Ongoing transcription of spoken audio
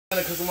I'm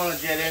going to cook them on a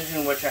jet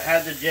engine, which I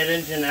had the jet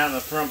engine out on the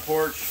front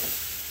porch,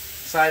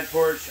 side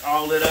porch,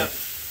 all lit up.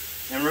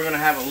 And we're going to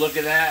have a look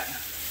at that.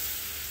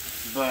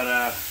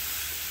 But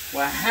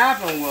what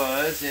happened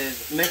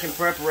is making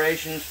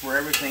preparations for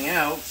everything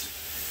else.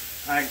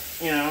 I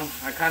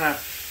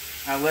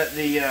let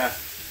the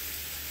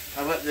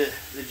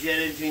jet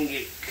engine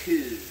get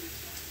cool.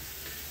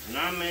 And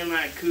I mean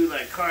like cool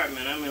like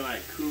Cartman, I mean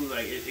like cool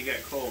like it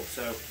got cold.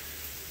 So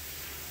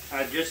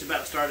I just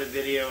about started the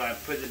video. I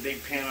put the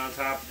big pan on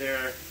top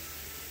there,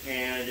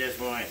 and it just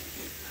went like,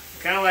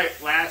 kind of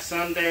like last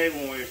Sunday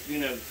when we were,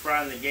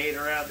 frying the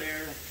gator out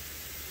there.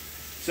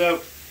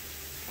 So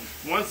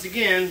once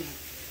again,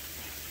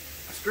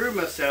 I screwed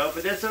myself,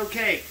 but that's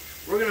okay.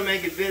 We're gonna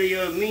make a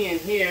video of me in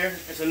here.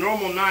 It's a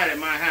normal night at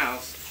my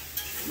house,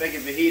 making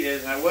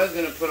fajitas. I was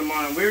gonna put them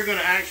on, and we were gonna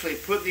actually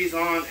put these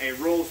on a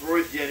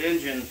Rolls-Royce jet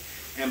engine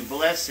and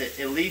bless it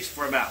at least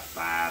for about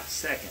 5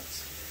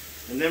 seconds,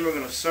 and then we're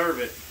gonna serve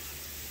it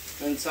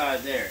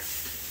inside there.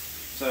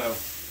 So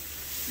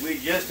we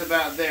just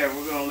about there.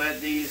 We're gonna let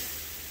these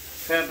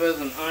peppers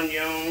and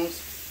onions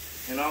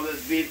and all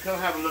this beef. Come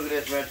have a look at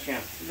this right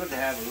here.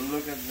 Have a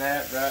look at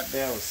that right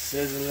there, with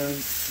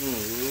sizzling.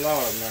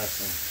 Lord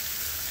mercy.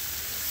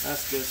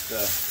 That's good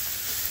stuff.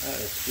 That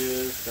is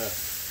good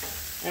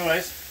stuff.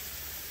 Anyways,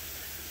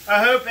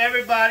 I hope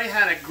everybody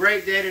had a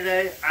great day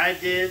today. I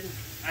did.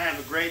 I have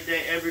a great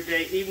day every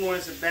day. Even when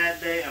it's a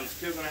bad day, I'm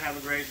still going to have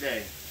a great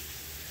day.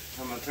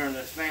 I'm going to turn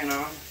this fan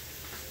on.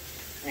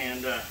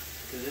 And,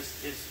 because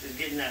it's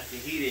getting that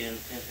fajita and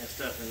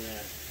stuff in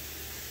there.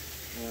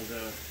 And,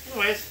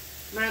 anyways,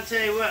 man, I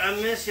tell you what, I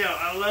miss y'all.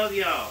 I love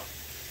y'all.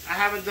 I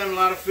haven't done a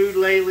lot of food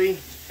lately.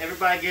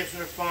 Everybody gets in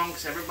their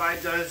funks.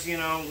 Everybody does,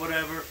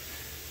 whatever.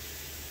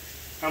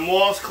 I'm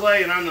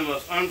WallsClay, and I'm the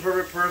most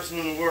unperfect person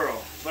in the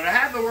world. But I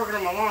have been working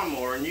on my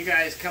lawnmower, and you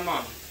guys, come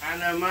on. I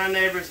know my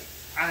neighbors,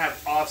 I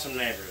have awesome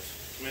neighbors.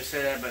 Let me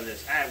say that about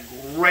this. I have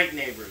great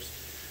neighbors.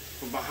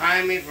 From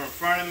behind me, from in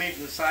front of me,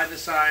 from side to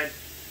side,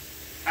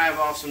 I have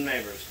awesome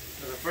neighbors.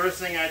 So the first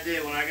thing I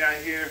did when I got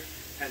here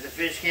at the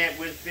fish camp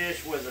with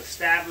fish was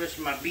establish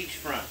my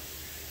beachfront.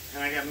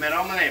 And I met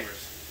all my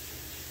neighbors.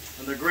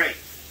 And they're great.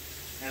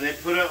 And they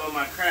put up with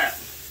my crap.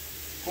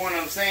 The point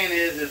I'm saying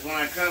is when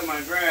I cut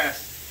my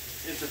grass,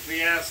 it's a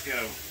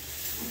fiasco.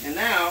 And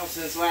now,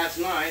 since last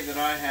night that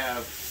I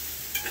have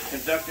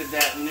conducted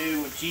that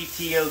new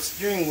GTO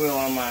steering wheel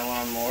on my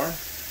lawnmower.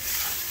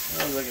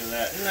 Oh, look at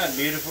that. Isn't that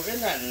beautiful?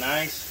 Isn't that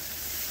nice?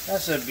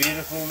 That's so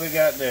beautiful. We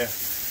got there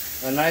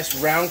a nice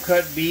round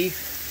cut beef,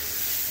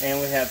 and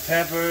we have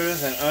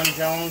peppers and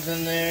onions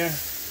in there.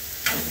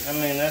 I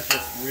mean, that's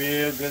just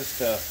real good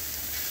stuff.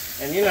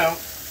 And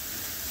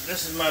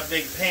this is my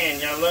big pan.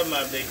 Y'all love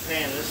my big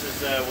pan. This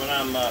is when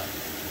I'm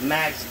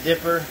max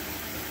dipper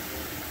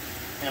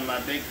and my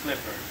big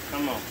flipper.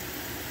 Come on.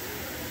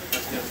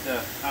 That's good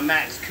stuff. I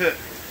max cook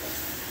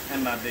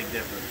and my big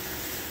dipper.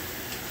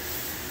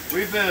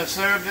 We're gonna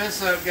serve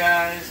this up,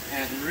 guys,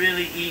 and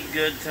really eat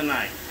good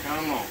tonight.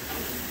 Come on.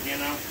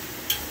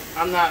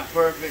 I'm not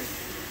perfect.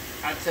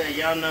 I tell you,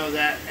 y'all know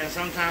that. And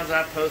sometimes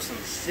I post some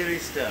silly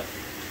stuff.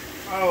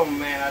 Oh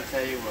man, I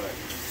tell you what.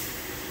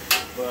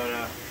 But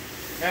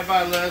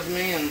everybody loves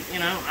me, and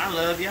I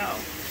love y'all.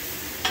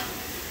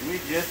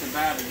 We just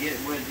about to get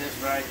with this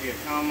right here.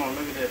 Come on,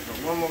 look at this.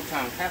 One more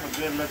time. Have a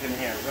good look in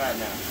here right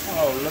now.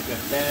 Oh, look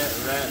at that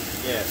right.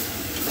 Yes.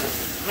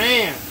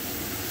 Man,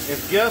 if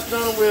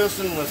Justin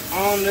Wilson was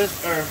on this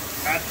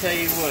earth, I tell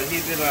you what,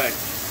 he'd be like,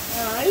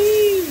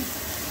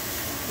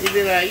 he'd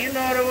be like,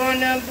 the one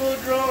them good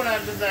draw? And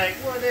I'd be like,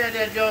 what is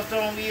that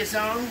Justin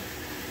Wilson?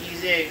 He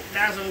said,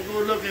 that's some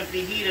good looking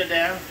fajita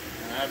there.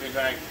 And I'd be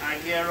like, I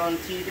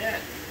guarantee that.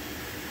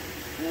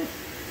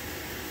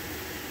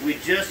 We're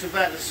just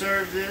about to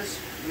serve this,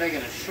 making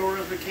it as short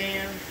as we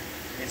can.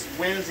 It's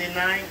Wednesday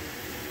night.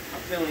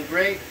 I'm feeling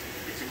great.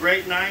 It's a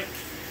great night.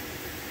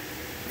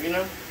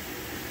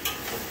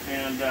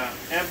 And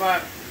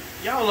everybody,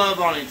 y'all love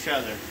on each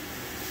other.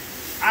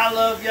 I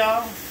love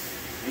y'all,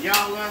 and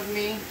y'all love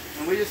me,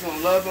 and we just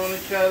gonna love on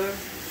each other.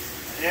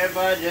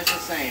 Everybody just the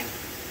same.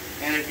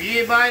 And if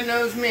anybody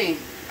knows me,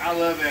 I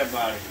love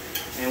everybody.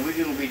 And we're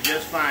gonna be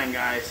just fine,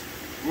 guys.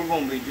 We're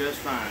gonna be just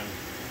fine.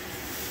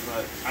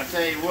 But I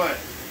tell you what,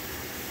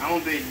 I'm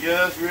gonna be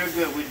just real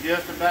good. We're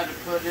just about to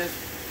put this.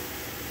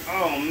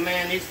 Oh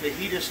man, these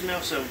fajitas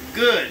smell so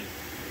good.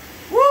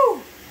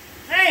 Woo!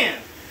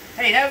 Man!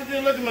 Hey, have a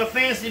good look at my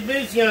fancy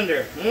boots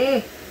yonder.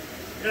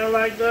 Y'all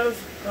like those?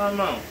 Come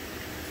on.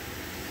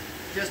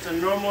 Just a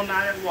normal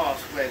night at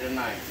WallsClay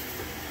tonight.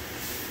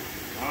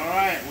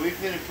 Alright, we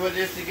finna put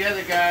this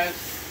together, guys.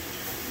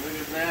 Look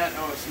at that.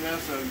 Oh, it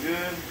smells so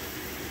good.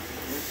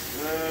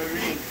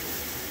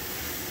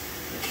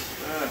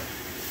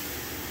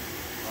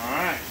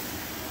 Alright.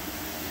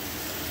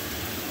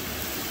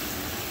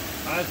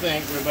 I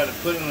think we're about to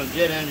put it on a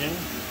jet engine,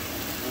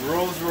 a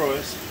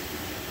Rolls-Royce,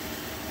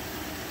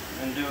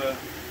 and do a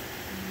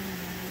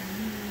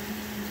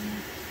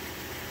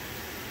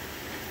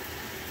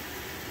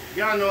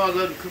Y'all know I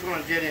love to cook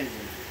on a jet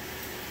engine.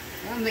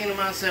 I'm thinking to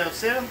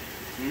myself,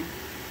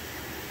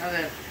 how's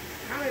that?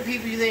 how many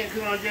people do you think are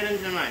cooking on a jet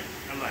engine tonight?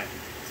 I'm like,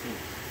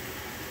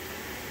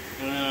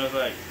 And then I was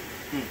like,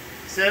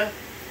 Seth?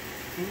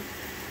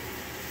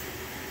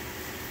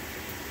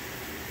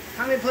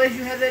 How many places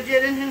you had that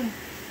jet engine?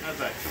 I was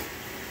like,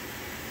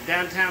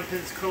 downtown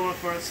Pensacola,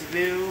 Fort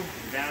Seville,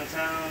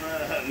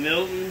 downtown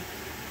Milton,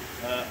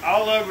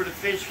 all over the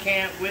fish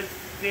camp with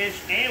fish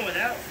and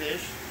without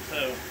fish.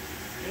 So,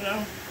 you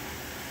know,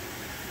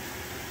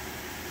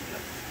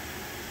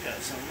 got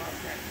something up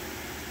there.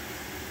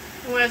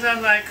 Anyways, I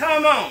was like,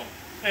 come on.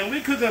 And we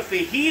cooking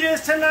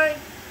fajitas tonight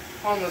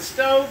on the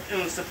stove. It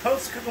was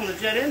supposed to cook on the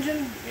jet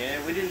engine.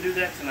 Yeah, we didn't do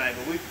that tonight,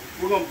 but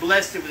we're going to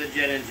bless it with a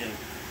jet engine.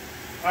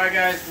 Alright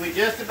guys, we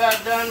just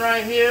about done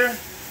right here.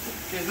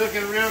 She's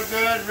looking real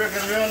good,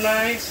 looking real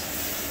nice.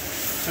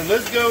 So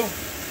let's go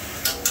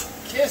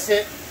kiss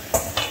it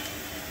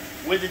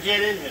with the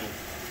jet engine.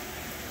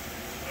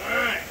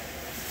 Alright.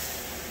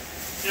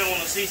 You don't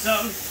want to see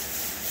something?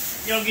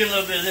 You don't get a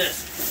little bit of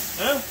this.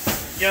 Huh?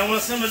 Y'all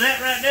want some of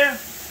that right there?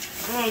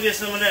 Come on, get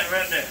some of that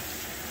right there.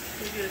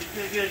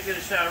 Get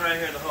a shot right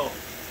here at the hole.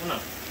 Come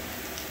on.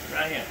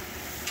 Right here.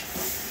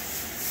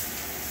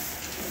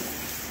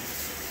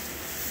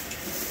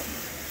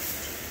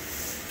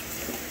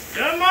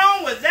 Come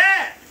on with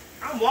that!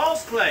 I'm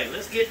WallsClay.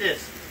 Let's get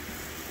this.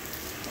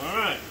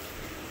 Alright.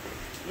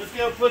 Let's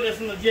go put this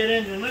in the jet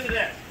engine. Look at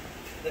that.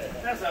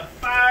 That's a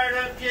fired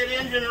up jet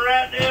engine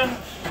right there.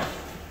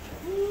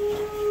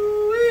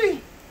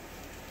 Woo-wee.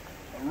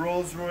 A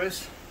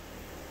Rolls-Royce.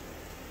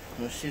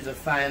 Well, she's a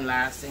fine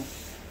lassie.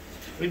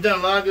 We've done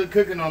a lot of good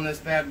cooking on this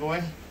bad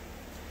boy.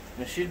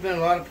 And she's been a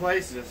lot of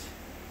places.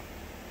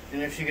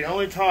 And if she could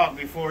only talk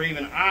before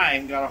even I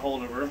got a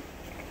hold of her,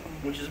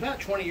 which is about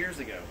 20 years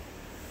ago.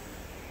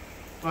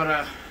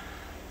 But,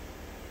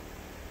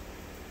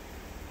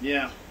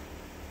 yeah.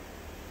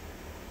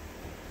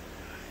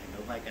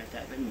 Nobody got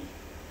that but me.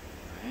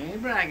 I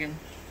ain't bragging.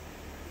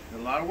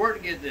 There's a lot of work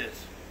to get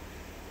this.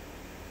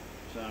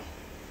 So,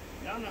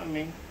 y'all know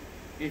me.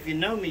 If you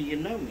know me, you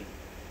know me.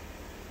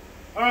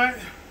 Alright.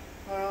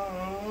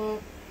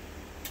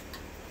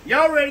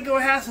 Y'all ready to go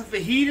have some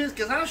fajitas?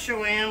 Because I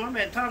sure am. I've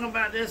been talking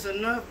about this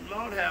enough.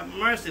 Lord have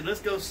mercy. Let's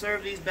go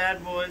serve these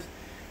bad boys.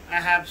 I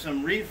have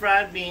some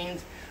refried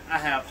beans. I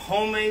have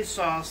homemade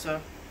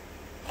salsa.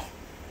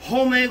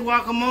 Homemade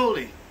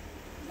guacamole.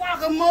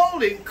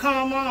 Guacamole,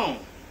 come on.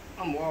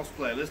 I'm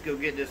WallsClay. Let's go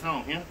get this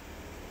home, yeah?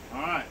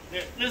 Alright.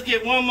 Let's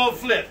get one more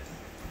flip.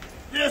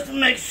 Just to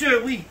make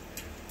sure we...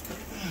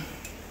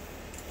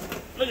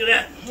 Look at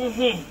that.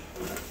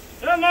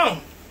 Come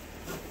on.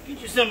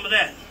 Get you some of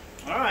that.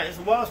 Alright, it's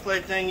a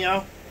WallsClay thing,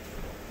 y'all.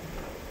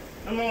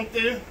 Come on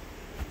through.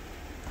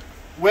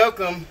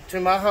 Welcome to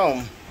my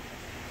home.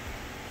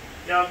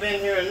 Y'all been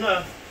here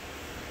enough.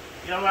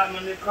 Y'all like my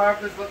new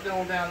carpets? What's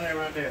going down there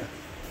right there?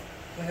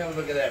 Let me have a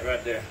look at that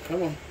right there.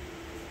 Come on.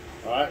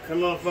 Alright,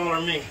 come on, follow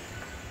me.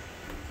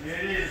 Here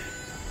it is.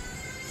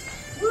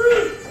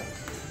 Woo!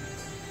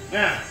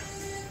 Now,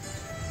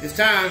 it's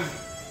time to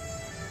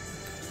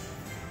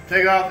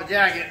take off the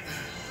jacket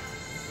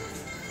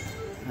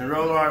and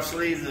roll our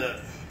sleeves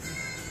up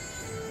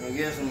and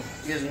get some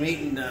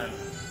eating done.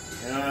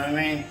 You know what I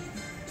mean?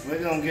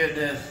 We're gonna get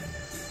this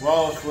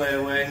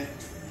WallsClay away,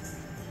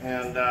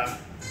 and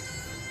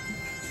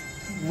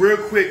real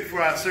quick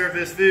before I serve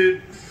this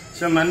food.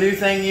 So my new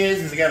thing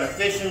is I got a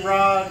fishing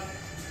rod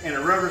and a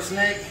rubber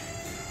snake,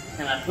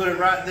 and I put it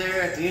right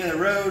there at the end of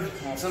the road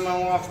when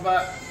someone walks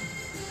by.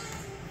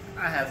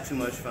 I have too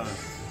much fun.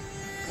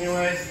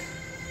 Anyways,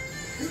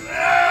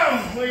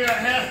 we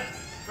got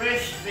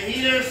fresh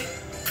fajitas.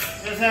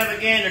 Let's have a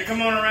gander.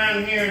 Come on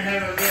around here and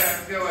have a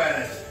go at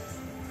us.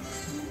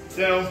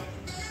 So,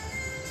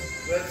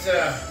 let's,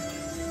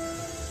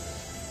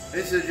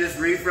 this is just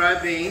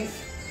refried beans.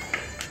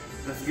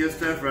 That's good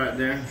stuff right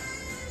there.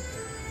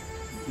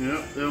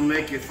 Yep, they'll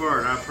make you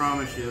fart, I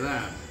promise you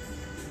that.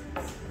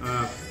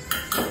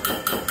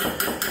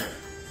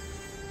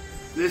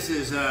 This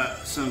is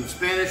some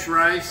Spanish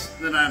rice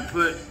that I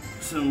put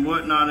some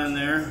whatnot in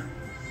there.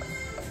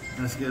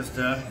 That's good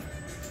stuff.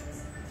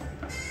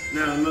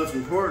 Now the most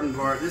important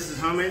part, this is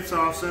homemade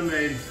salsa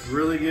made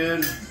really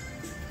good.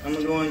 I'm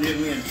gonna go and get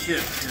me a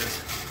chip,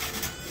 because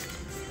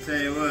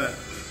tell you what,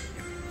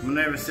 my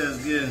neighbor says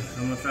good,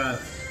 so I'm gonna try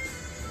it.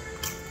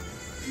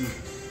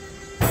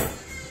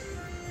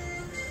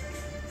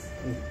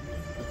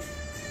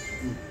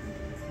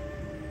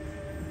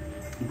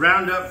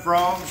 Ground up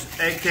frogs,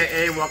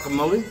 aka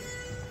guacamole,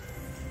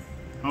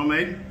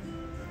 homemade.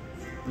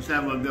 Let's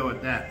have a little go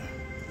at that.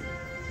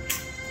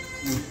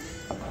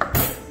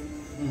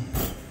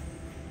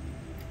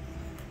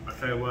 I'll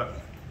tell you what,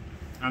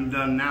 I'm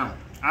done now.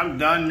 I'm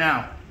done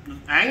now.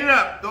 Just hang it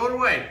up, throw it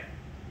away.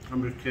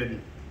 I'm just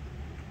kidding.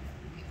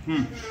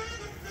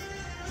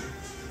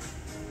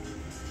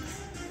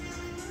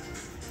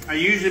 I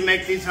usually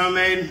make these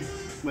homemade,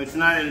 but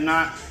tonight I did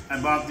not. I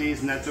bought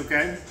these, and that's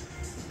okay.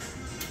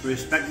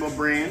 Respectable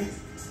brand,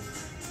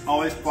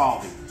 always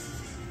quality.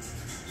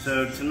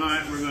 So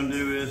tonight we're gonna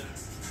do is,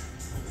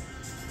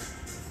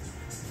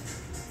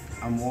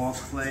 I'm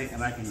WallsClay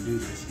and I can do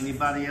this.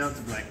 Anybody else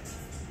is like,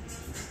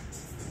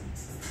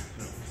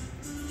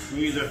 We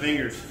use our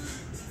fingers.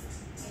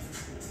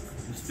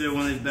 Let's fill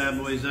one of these bad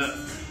boys up.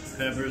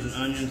 Peppers and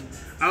onions.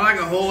 I like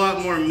a whole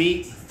lot more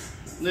meat.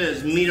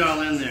 There's meat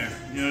all in there.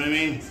 You know what I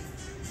mean?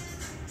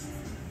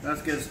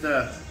 That's good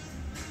stuff.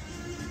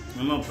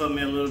 I'm gonna put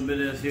me a little bit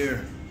of this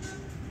here.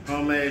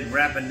 Homemade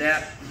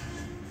Rapid-Dap.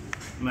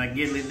 My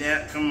Giddly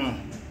Dap. Come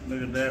on.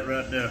 Look at that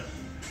right there.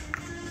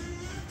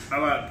 I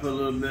like to put a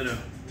little bit of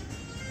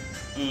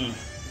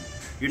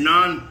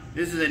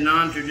this is a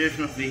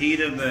non-traditional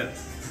fajita, but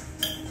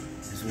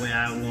it's the way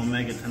I will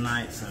make it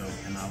tonight, so,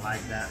 and I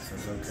like that, so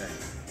it's okay.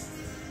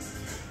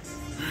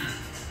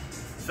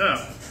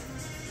 So,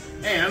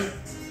 and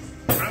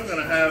I'm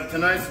gonna have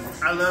tonight's,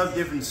 I love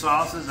different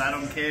sauces, I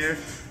don't care.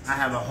 I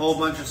have a whole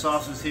bunch of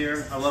sauces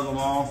here, I love them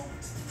all.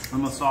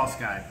 I'm a sauce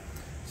guy.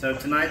 So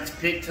tonight's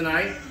pick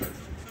tonight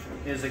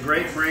is a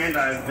great brand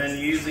I've been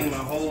using my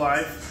whole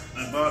life.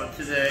 I bought it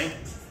today.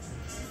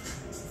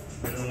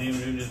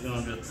 We're just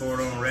gonna pour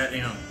it on right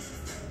down.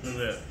 Look at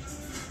that.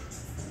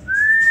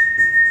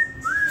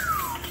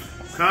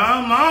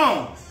 Come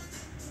on!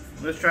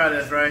 Let's try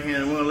this right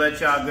here and we'll let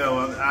y'all go.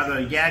 I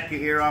done yak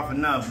your ear off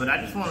enough, but I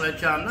just want to let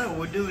y'all know what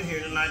we're doing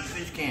here tonight at the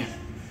fish can.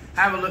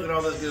 Have a look at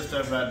all this good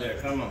stuff right there.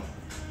 Come on.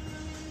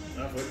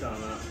 That's what we're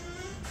talking about.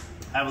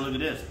 Have a look at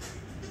this.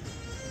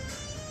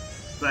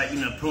 It's like, you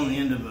know, pulling the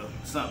end of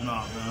something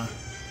off, huh?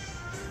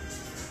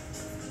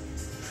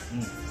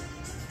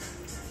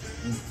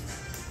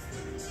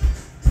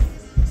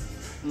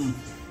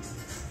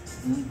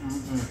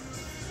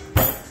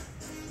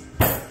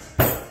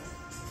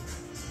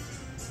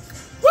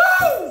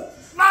 Woo!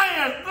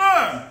 Man,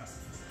 good!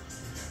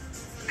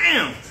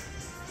 Damn!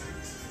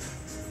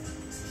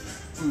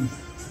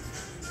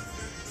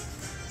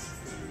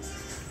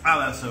 Oh,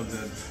 that's so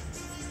good.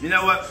 You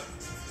know what?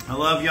 I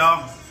love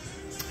y'all.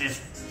 It's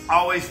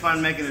always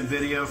fun making a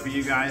video for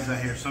you guys. I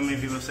hear so many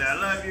people say, I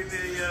love your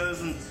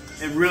videos, and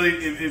it really,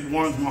 it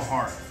warms my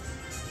heart.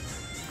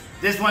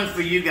 This one's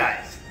for you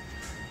guys.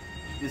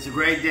 It's a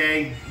great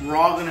day. We're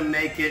all gonna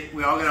make it.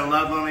 We all gotta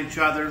love on each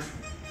other.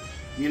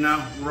 You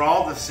know, we're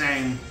all the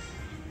same.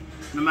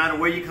 No matter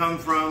where you come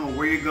from or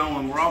where you're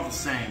going, we're all the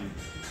same.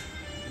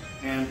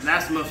 And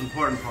that's the most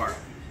important part.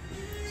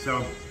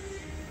 So,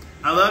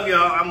 I love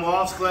y'all. I'm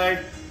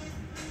WallsClay.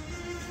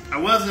 I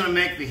was gonna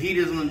make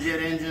fajitas on the jet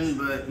engine,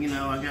 but you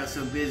know, I got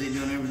so busy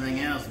doing everything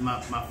else. My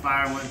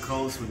fire went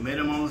cold, so we made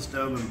them on the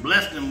stove and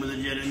blessed them with a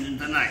jet engine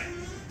tonight.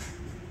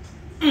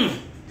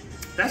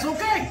 That's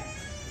okay.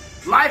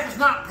 Life is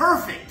not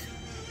perfect.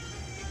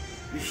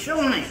 It's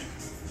showing,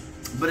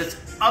 but it's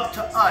up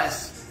to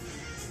us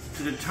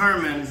to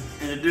determine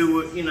and to do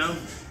what, you know,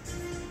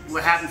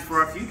 what happens for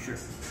our future.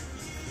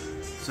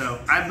 So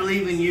I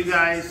believe in you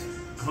guys.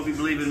 I hope you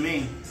believe in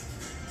me.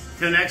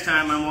 Till next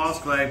time, I'm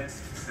WallsClay,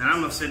 and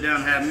I'm gonna sit down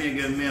and have me a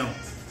good meal.